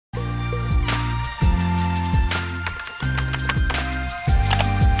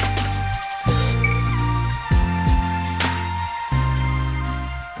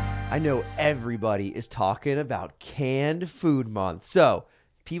I know everybody is talking about canned food month. So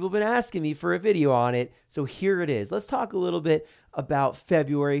people have been asking me for a video on it. So here it is. Let's talk a little bit about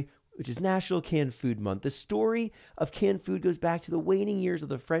February, which is National Canned Food Month. The story of canned food goes back to the waning years of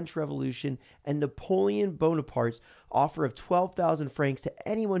the French Revolution and Napoleon Bonaparte's offer of 12,000 francs to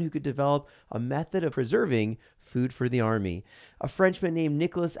anyone who could develop a method of preserving food for the army. A Frenchman named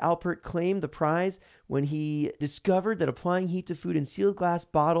Nicolas Alpert claimed the prize when he discovered that applying heat to food in sealed glass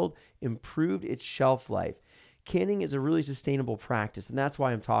bottled improved its shelf life. Canning is a really sustainable practice, and that's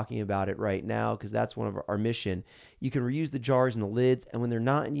why I'm talking about it right now, because that's one of our mission. You can reuse the jars and the lids, and when they're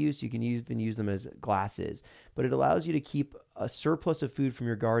not in use, you can even use them as glasses. But it allows you to keep a surplus of food from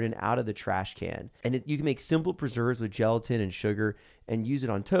your garden out of the trash can. And you can make simple preserves with gelatin and sugar and use it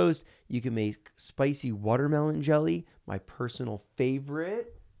on toast. You can make spicy watermelon jelly, my personal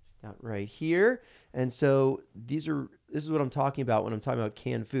favorite, got right here. And so this is what I'm talking about when I'm talking about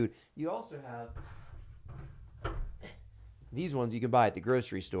canned food. You also have these ones you can buy at the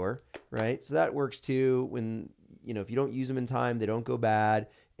grocery store, right? So that works too. When, if you don't use them in time, they don't go bad,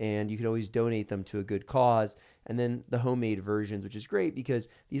 and you can always donate them to a good cause. And then the homemade versions, which is great because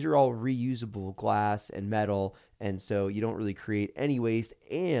these are all reusable glass and metal, and so you don't really create any waste,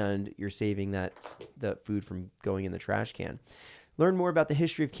 and you're saving the food from going in the trash can. Learn more about the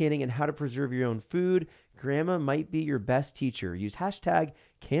history of canning and how to preserve your own food. Grandma might be your best teacher. Use hashtag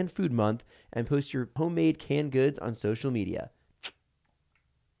CannedFoodMonth and post your homemade canned goods on social media.